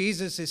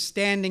 Jesus is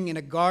standing in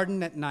a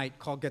garden at night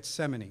called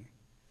Gethsemane.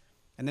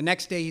 And the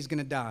next day he's going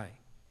to die.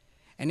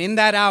 And in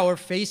that hour,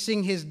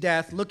 facing his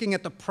death, looking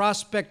at the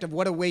prospect of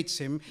what awaits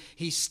him,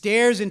 he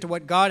stares into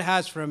what God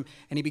has for him,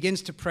 and he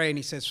begins to pray, and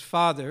he says,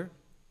 "Father,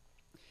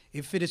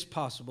 if it is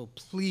possible,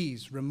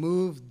 please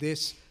remove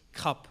this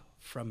cup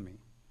from me."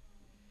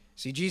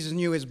 See, Jesus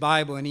knew his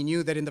Bible, and he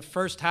knew that in the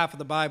first half of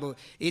the Bible,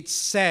 it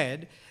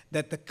said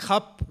that the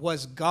cup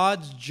was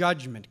God's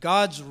judgment,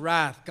 God's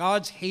wrath,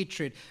 God's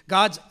hatred,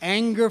 God's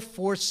anger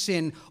for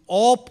sin,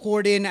 all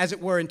poured in, as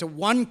it were, into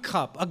one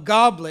cup, a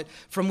goblet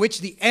from which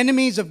the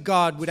enemies of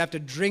God would have to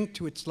drink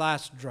to its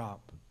last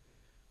drop.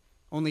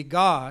 Only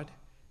God,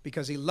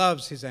 because he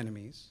loves his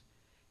enemies,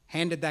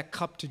 handed that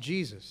cup to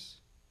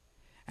Jesus.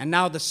 And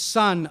now the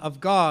Son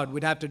of God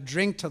would have to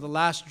drink to the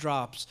last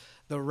drops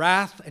the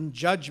wrath and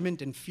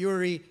judgment and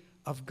fury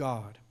of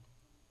God.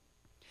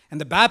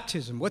 And the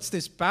baptism, what's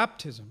this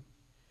baptism?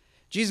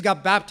 Jesus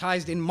got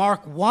baptized in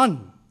Mark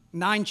 1,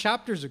 9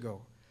 chapters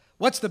ago.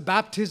 What's the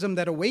baptism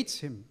that awaits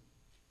him?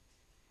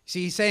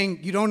 See, he's saying,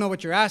 you don't know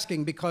what you're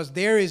asking because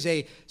there is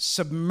a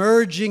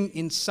submerging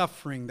in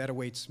suffering that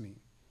awaits me.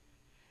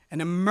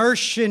 An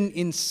immersion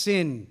in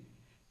sin,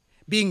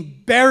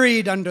 being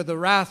buried under the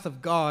wrath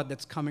of God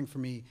that's coming for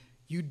me.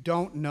 You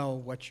don't know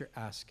what you're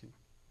asking.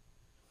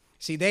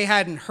 See, they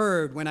hadn't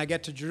heard when I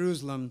get to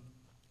Jerusalem,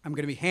 I'm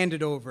going to be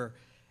handed over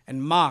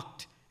and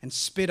mocked and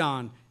spit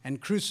on and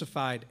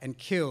crucified and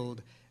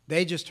killed.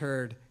 They just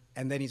heard,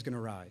 and then he's going to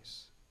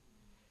rise.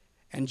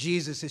 And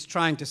Jesus is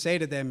trying to say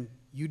to them,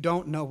 you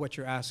don't know what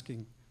you're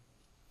asking.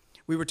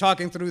 We were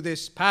talking through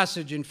this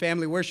passage in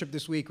family worship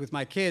this week with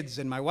my kids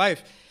and my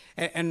wife,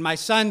 and my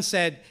son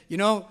said, you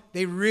know,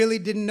 they really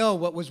didn't know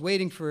what was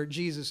waiting for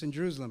Jesus in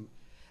Jerusalem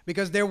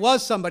because there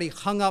was somebody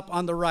hung up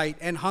on the right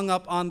and hung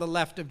up on the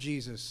left of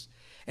Jesus.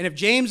 And if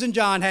James and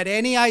John had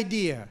any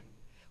idea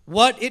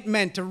what it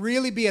meant to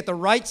really be at the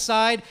right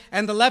side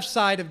and the left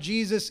side of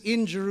Jesus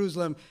in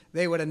Jerusalem,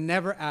 they would have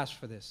never asked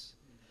for this.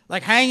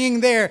 Like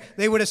hanging there,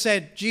 they would have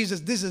said,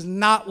 Jesus, this is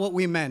not what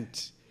we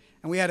meant.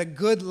 And we had a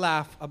good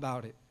laugh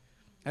about it.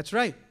 That's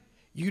right.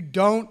 You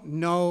don't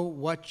know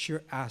what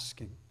you're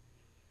asking.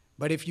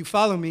 But if you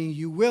follow me,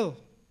 you will.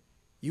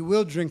 You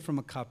will drink from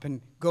a cup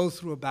and go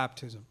through a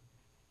baptism.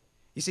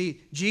 You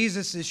see,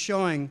 Jesus is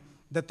showing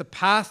that the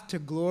path to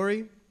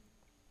glory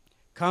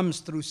comes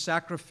through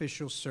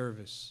sacrificial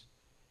service.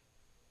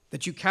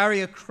 That you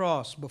carry a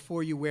cross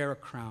before you wear a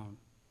crown.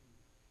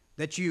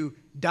 That you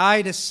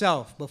die to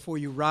self before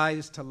you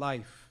rise to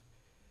life.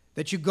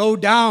 That you go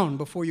down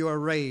before you are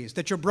raised.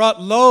 That you're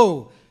brought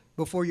low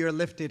before you're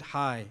lifted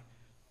high.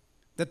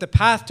 That the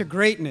path to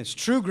greatness,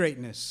 true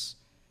greatness,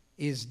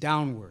 is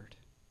downward.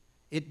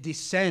 It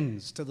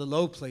descends to the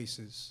low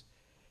places.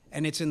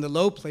 And it's in the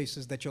low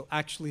places that you'll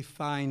actually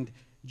find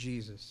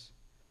Jesus.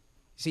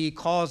 See, he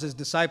calls his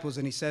disciples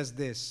and he says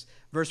this,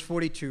 verse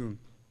 42.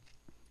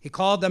 He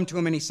called them to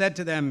him and he said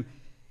to them,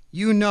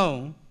 you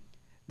know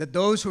that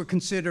those who are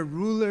considered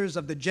rulers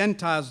of the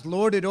Gentiles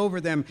lord it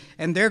over them,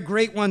 and their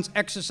great ones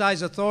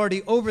exercise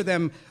authority over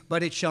them,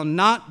 but it shall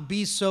not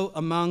be so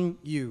among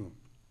you.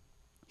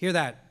 Hear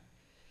that.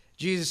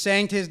 Jesus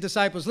saying to his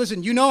disciples,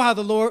 listen, you know how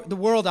the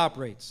world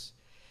operates.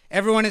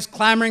 Everyone is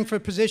clamoring for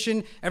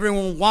position.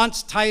 Everyone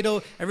wants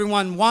title.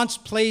 Everyone wants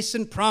place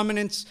and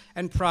prominence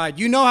and pride.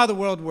 You know how the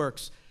world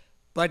works.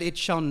 But it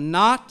shall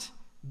not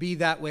be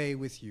that way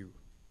with you.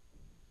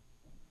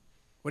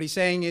 What he's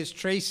saying is,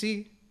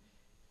 Tracy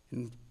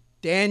and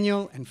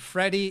Daniel and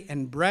Freddie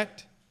and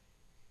Brett,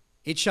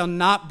 it shall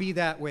not be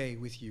that way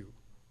with you.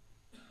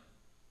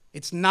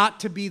 It's not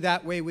to be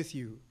that way with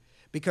you.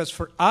 Because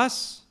for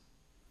us,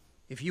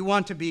 if you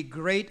want to be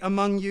great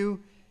among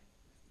you,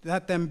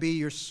 let them be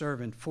your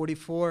servant.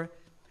 44,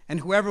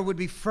 and whoever would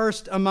be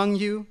first among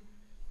you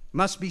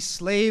must be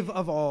slave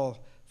of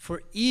all.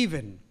 For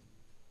even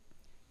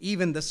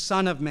the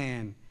Son of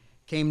Man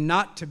came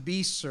not to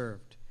be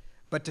served,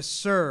 but to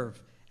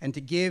serve and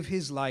to give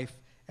his life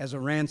as a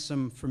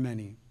ransom for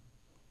many.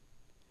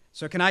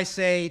 So can I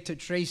say to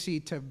Tracy,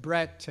 to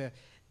Brett, to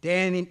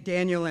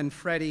Daniel and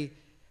Freddie,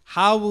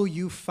 how will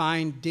you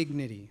find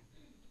dignity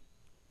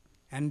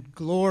and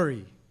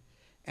glory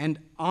and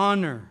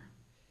honor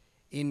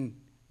in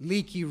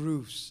leaky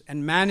roofs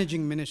and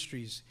managing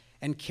ministries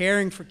and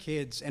caring for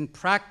kids and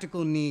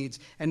practical needs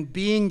and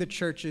being the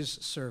church's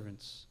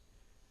servants?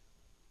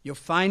 You'll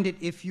find it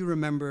if you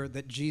remember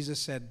that Jesus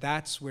said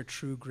that's where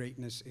true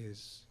greatness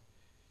is.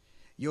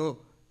 You'll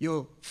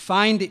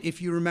find it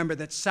if you remember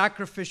that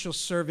sacrificial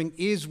serving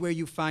is where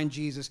you find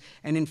Jesus.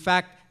 And in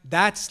fact,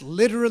 that's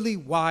literally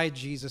why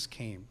Jesus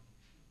came.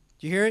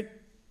 Do you hear it?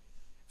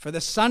 For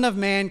the Son of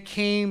Man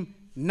came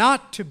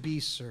not to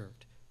be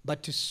served,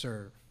 but to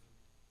serve.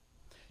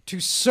 To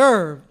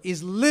serve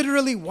is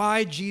literally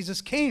why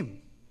Jesus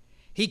came.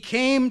 He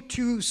came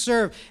to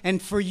serve.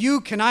 And for you,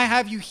 can I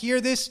have you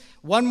hear this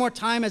one more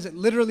time as it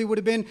literally would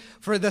have been?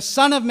 For the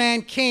Son of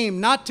Man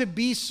came not to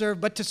be served,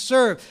 but to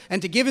serve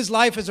and to give his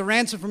life as a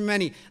ransom for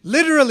many.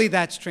 Literally,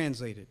 that's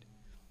translated.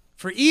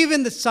 For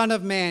even the Son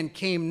of Man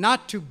came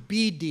not to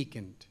be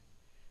deaconed,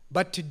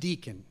 but to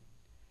deacon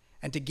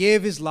and to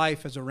give his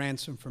life as a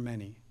ransom for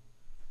many.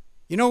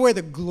 You know where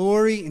the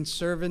glory in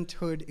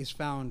servanthood is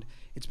found?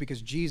 It's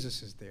because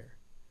Jesus is there.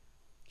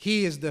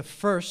 He is the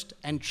first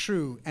and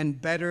true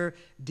and better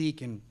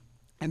deacon.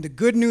 And the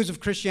good news of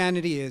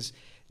Christianity is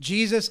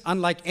Jesus,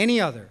 unlike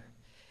any other,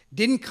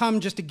 didn't come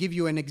just to give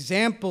you an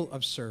example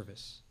of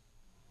service.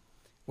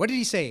 What did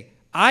he say?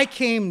 I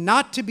came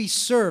not to be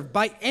served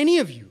by any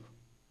of you,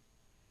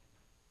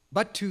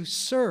 but to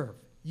serve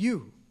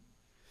you.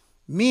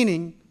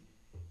 Meaning,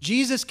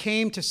 Jesus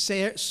came to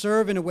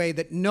serve in a way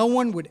that no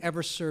one would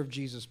ever serve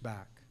Jesus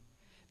back.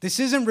 This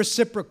isn't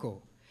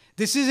reciprocal.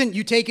 This isn't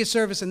you take his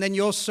service and then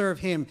you'll serve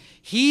him.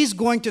 He's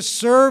going to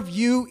serve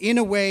you in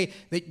a way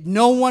that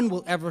no one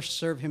will ever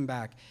serve him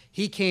back.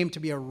 He came to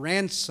be a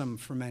ransom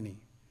for many.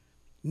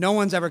 No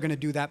one's ever going to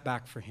do that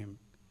back for him.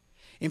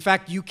 In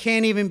fact, you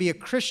can't even be a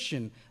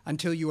Christian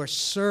until you are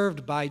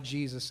served by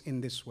Jesus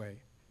in this way.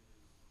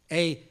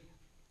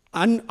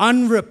 An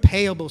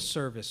unrepayable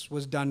service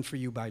was done for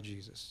you by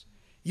Jesus.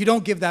 You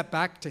don't give that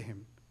back to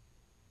him.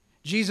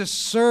 Jesus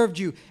served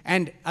you,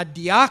 and a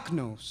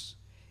diakonos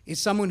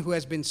is someone who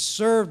has been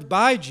served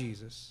by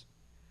Jesus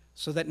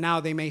so that now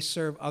they may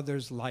serve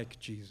others like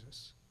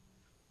Jesus.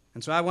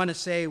 And so I want to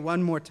say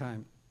one more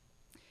time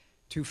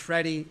to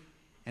Freddie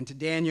and to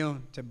Daniel,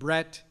 to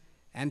Brett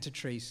and to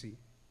Tracy,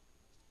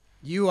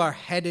 you are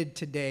headed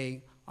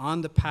today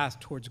on the path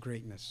towards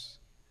greatness.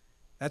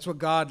 That's what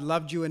God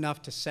loved you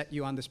enough to set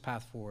you on this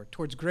path for,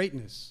 towards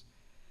greatness.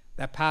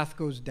 That path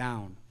goes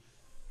down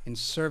in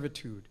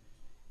servitude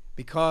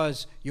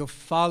because you'll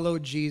follow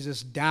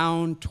Jesus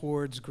down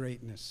towards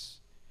greatness.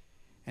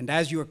 And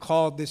as you are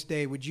called this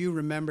day, would you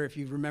remember, if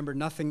you remember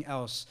nothing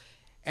else,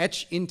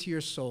 etch into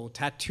your soul,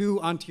 tattoo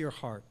onto your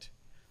heart,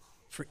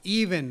 for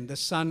even the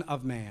Son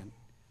of Man,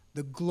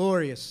 the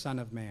glorious Son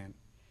of Man,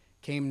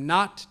 came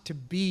not to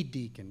be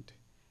deaconed,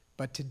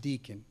 but to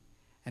deacon,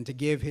 and to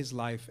give his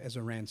life as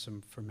a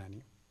ransom for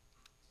many.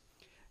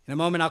 In a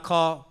moment, I'll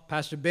call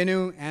Pastor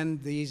Binu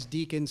and these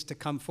deacons to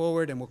come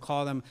forward, and we'll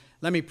call them.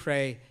 Let me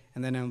pray,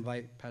 and then I'll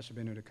invite Pastor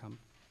Binu to come.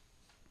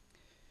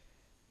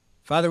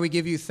 Father, we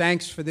give you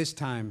thanks for this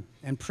time,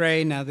 and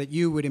pray now that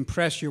you would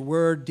impress your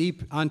word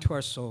deep onto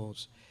our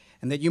souls,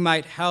 and that you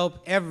might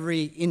help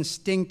every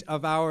instinct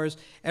of ours,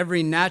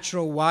 every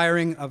natural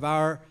wiring of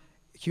our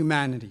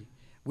humanity,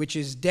 which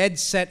is dead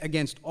set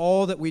against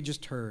all that we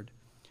just heard,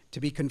 to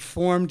be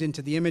conformed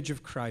into the image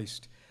of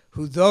Christ,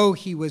 who, though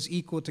he was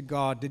equal to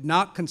God, did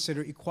not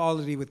consider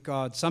equality with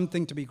God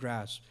something to be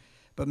grasped,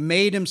 but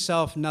made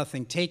himself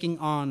nothing, taking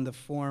on the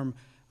form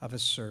of a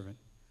servant.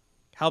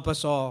 Help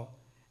us all,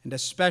 and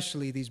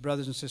especially these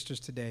brothers and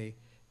sisters today,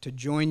 to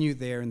join you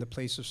there in the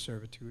place of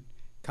servitude.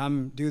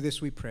 Come, do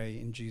this, we pray,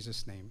 in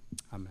Jesus' name.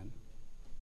 Amen.